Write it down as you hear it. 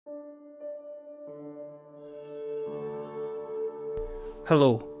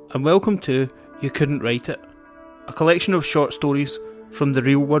Hello, and welcome to You Couldn't Write It, a collection of short stories from the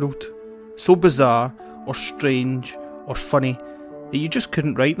real world, so bizarre or strange or funny that you just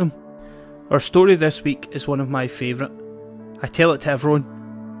couldn't write them. Our story this week is one of my favourite. I tell it to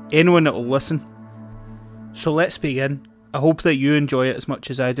everyone, anyone that will listen. So let's begin. I hope that you enjoy it as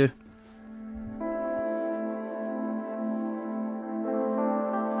much as I do.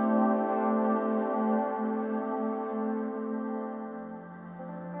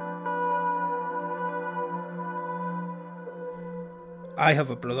 I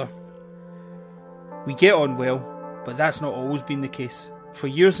have a brother. We get on well, but that's not always been the case. For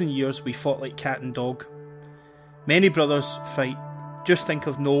years and years we fought like cat and dog. Many brothers fight. Just think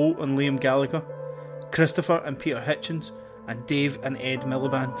of Noel and Liam Gallagher, Christopher and Peter Hitchens, and Dave and Ed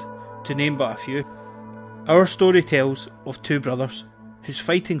Miliband, to name but a few. Our story tells of two brothers whose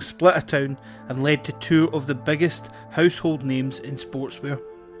fighting split a town and led to two of the biggest household names in sportswear,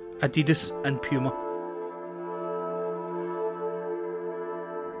 Adidas and Puma.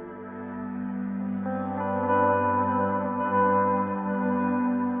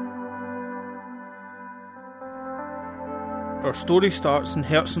 Our story starts in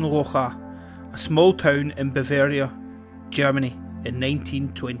Herzogenaurach, a small town in Bavaria, Germany, in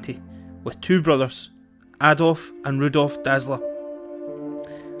 1920, with two brothers, Adolf and Rudolf Dassler.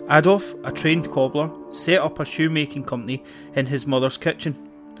 Adolf, a trained cobbler, set up a shoemaking company in his mother's kitchen.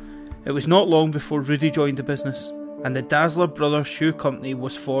 It was not long before Rudy joined the business, and the Dassler Brothers Shoe Company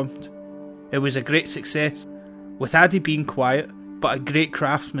was formed. It was a great success, with Addy being quiet, but a great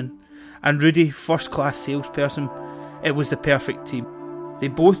craftsman, and Rudy first-class salesperson. It was the perfect team. They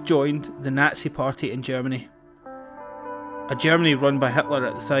both joined the Nazi Party in Germany, a Germany run by Hitler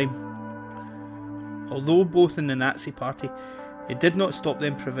at the time. Although both in the Nazi Party, it did not stop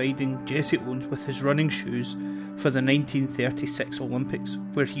them providing Jesse Owens with his running shoes for the 1936 Olympics,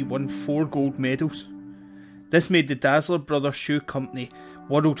 where he won 4 gold medals. This made the Dassler Brothers Shoe Company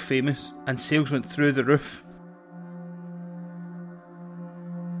world famous, and sales went through the roof.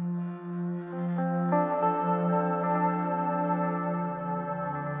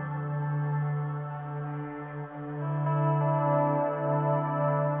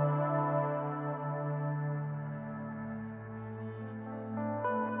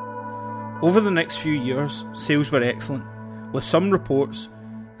 Over the next few years, sales were excellent, with some reports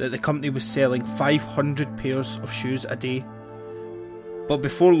that the company was selling 500 pairs of shoes a day. But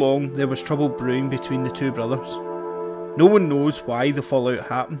before long, there was trouble brewing between the two brothers. No one knows why the fallout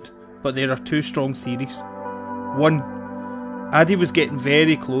happened, but there are two strong theories. One, Addy was getting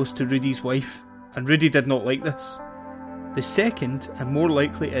very close to Rudy's wife, and Rudy did not like this. The second, and more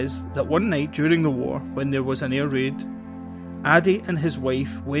likely, is that one night during the war, when there was an air raid, Addy and his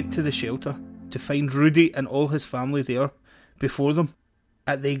wife went to the shelter to find Rudy and all his family there before them.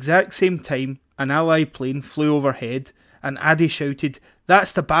 At the exact same time, an Allied plane flew overhead and Addy shouted,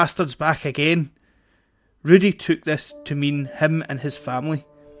 "That's the bastards back again!" Rudy took this to mean him and his family,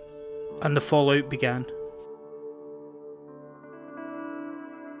 and the fallout began.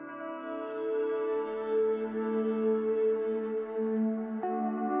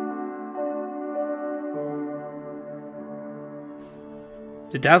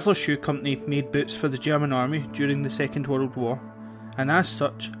 The Dassler Shoe Company made boots for the German army during the Second World War, and as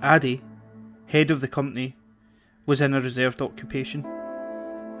such, Addy, head of the company, was in a reserved occupation.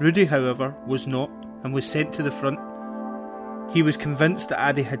 Rudy, however, was not, and was sent to the front. He was convinced that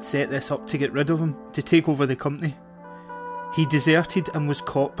Addy had set this up to get rid of him, to take over the company. He deserted and was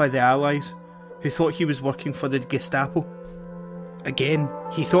caught by the Allies, who thought he was working for the Gestapo. Again,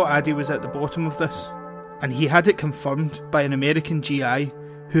 he thought Addy was at the bottom of this, and he had it confirmed by an American GI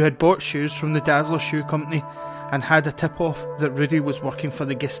who had bought shoes from the Dassler Shoe Company and had a tip-off that Rudy was working for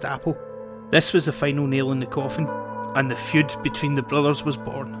the Gestapo. This was the final nail in the coffin, and the feud between the brothers was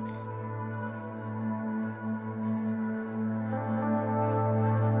born.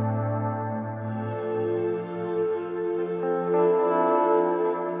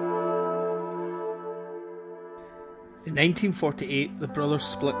 In 1948, the brothers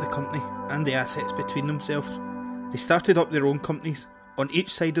split the company and the assets between themselves. They started up their own companies on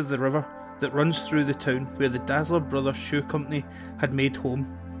each side of the river that runs through the town where the Dassler Brothers Shoe Company had made home.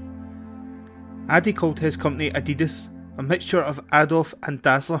 Addy called his company Adidas, a mixture of Adolf and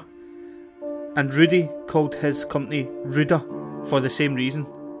Dassler, and Rudy called his company Ruda for the same reason,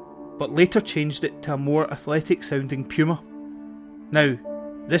 but later changed it to a more athletic sounding Puma. Now,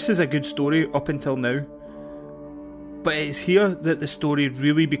 this is a good story up until now, but it is here that the story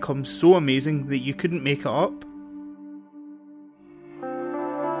really becomes so amazing that you couldn't make it up.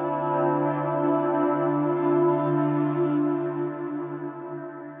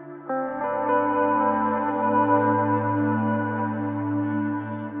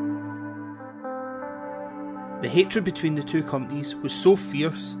 hatred between the two companies was so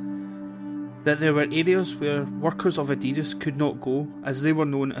fierce that there were areas where workers of Adidas could not go, as they were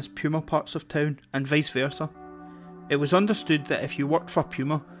known as Puma parts of town, and vice versa. It was understood that if you worked for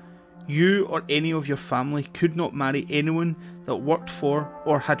Puma, you or any of your family could not marry anyone that worked for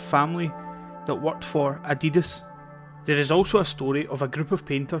or had family that worked for Adidas. There is also a story of a group of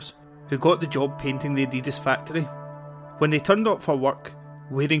painters who got the job painting the Adidas factory. When they turned up for work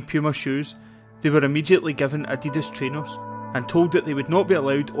wearing Puma shoes, they were immediately given Adidas trainers and told that they would not be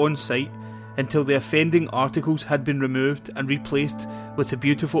allowed on site until the offending articles had been removed and replaced with the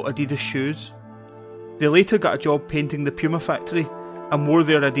beautiful Adidas shoes. They later got a job painting the Puma factory and wore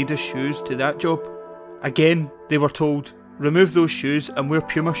their Adidas shoes to that job. Again, they were told, remove those shoes and wear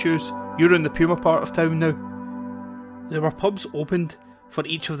Puma shoes, you're in the Puma part of town now. There were pubs opened for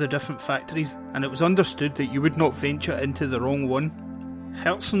each of the different factories, and it was understood that you would not venture into the wrong one.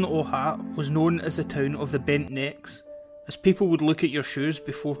 Herzogenaurach was known as the town of the bent necks, as people would look at your shoes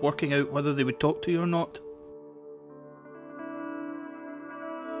before working out whether they would talk to you or not.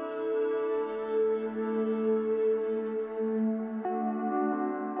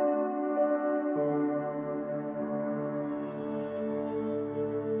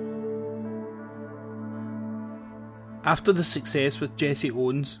 After the success with Jesse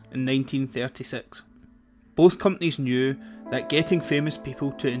Owens in 1936, both companies knew that getting famous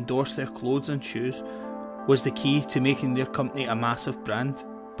people to endorse their clothes and shoes was the key to making their company a massive brand,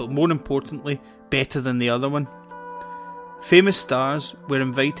 but more importantly, better than the other one. Famous stars were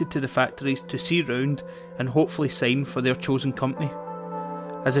invited to the factories to see round and hopefully sign for their chosen company.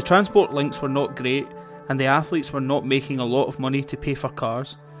 As the transport links were not great and the athletes were not making a lot of money to pay for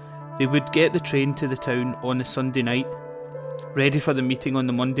cars, they would get the train to the town on a Sunday night, ready for the meeting on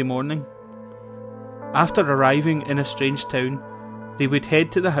the Monday morning. After arriving in a strange town, they would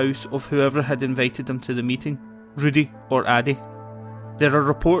head to the house of whoever had invited them to the meeting, Rudy or Addy. There are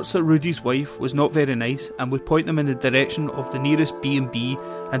reports that Rudy's wife was not very nice and would point them in the direction of the nearest B&B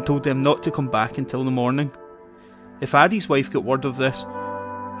and told them not to come back until the morning. If Addy's wife got word of this,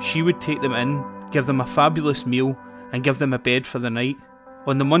 she would take them in, give them a fabulous meal and give them a bed for the night.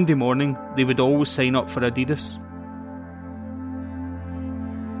 On the Monday morning, they would always sign up for Adidas.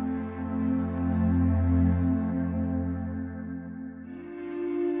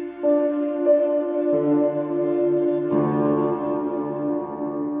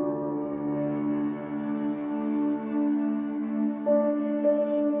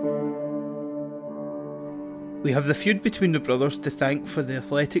 We have the feud between the brothers to thank for the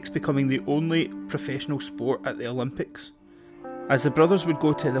athletics becoming the only professional sport at the Olympics, as the brothers would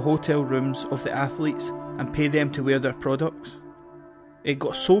go to the hotel rooms of the athletes and pay them to wear their products. It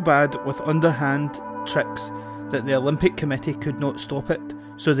got so bad with underhand tricks that the Olympic Committee could not stop it,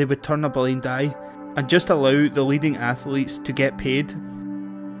 so they would turn a blind eye and just allow the leading athletes to get paid.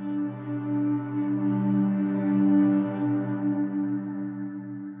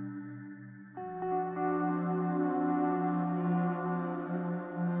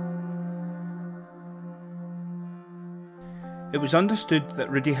 It was understood that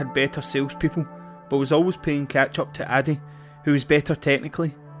Rudy had better salespeople, but was always playing catch up to Addy, who was better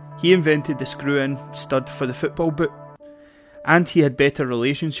technically. He invented the screw-in stud for the football boot, and he had better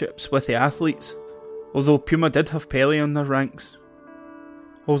relationships with the athletes, although Puma did have Pele on their ranks.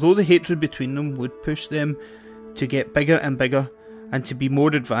 Although the hatred between them would push them to get bigger and bigger and to be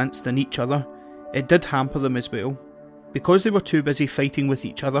more advanced than each other, it did hamper them as well. Because they were too busy fighting with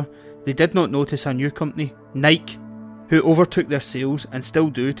each other, they did not notice a new company, Nike, who overtook their sales and still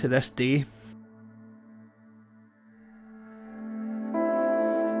do to this day.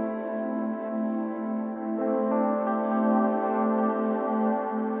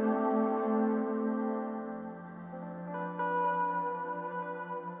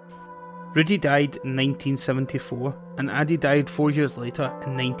 Rudy died in 1974 and Addy died 4 years later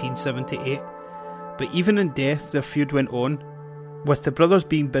in 1978, but even in death their feud went on, with the brothers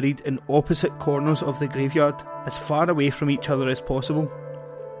being buried in opposite corners of the graveyard, as far away from each other as possible.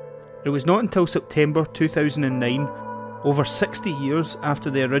 It was not until September 2009, over 60 years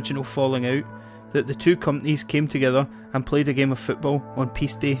after the original falling out, that the two companies came together and played a game of football on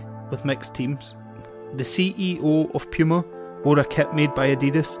Peace Day with mixed teams. The CEO of Puma wore a kit made by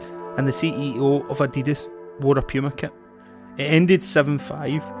Adidas, and the CEO of Adidas wore a Puma kit. It ended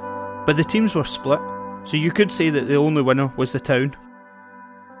 7-5, but the teams were split, so you could say that the only winner was the town.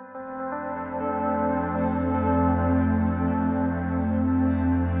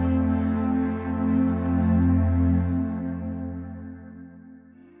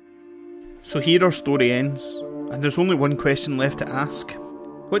 So here our story ends, and there's only one question left to ask.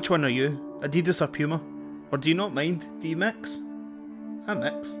 Which one are you, Adidas or Puma? Or do you not mind? Do you mix? I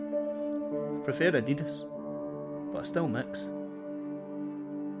mix. I prefer Adidas, but I still mix.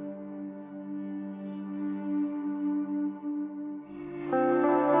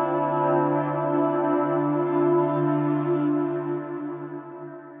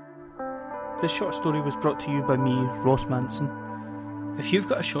 This short story was brought to you by me, Ross Manson. If you've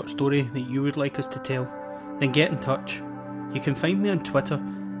got a short story that you would like us to tell, then get in touch. You can find me on Twitter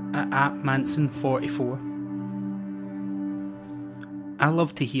at @Manson44. I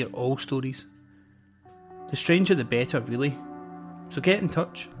love to hear all stories. The stranger the better, really. So get in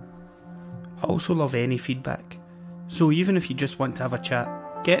touch. I also love any feedback. So even if you just want to have a chat,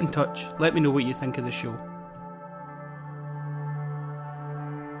 get in touch, let me know what you think of the show.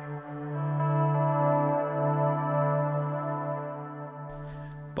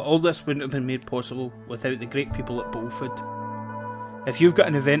 But all this wouldn't have been made possible without the great people at Bowl Food. If you've got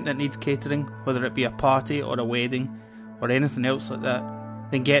an event that needs catering, whether it be a party or a wedding or anything else like that,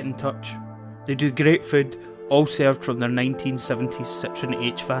 then get in touch. They do great food, all served from their 1970s Citroen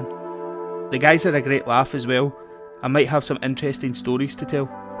H-Van. The guys are a great laugh as well, and might have some interesting stories to tell.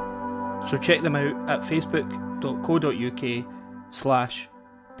 So check them out at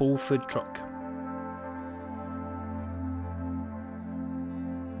facebook.co.uk/bowlfoodtruck.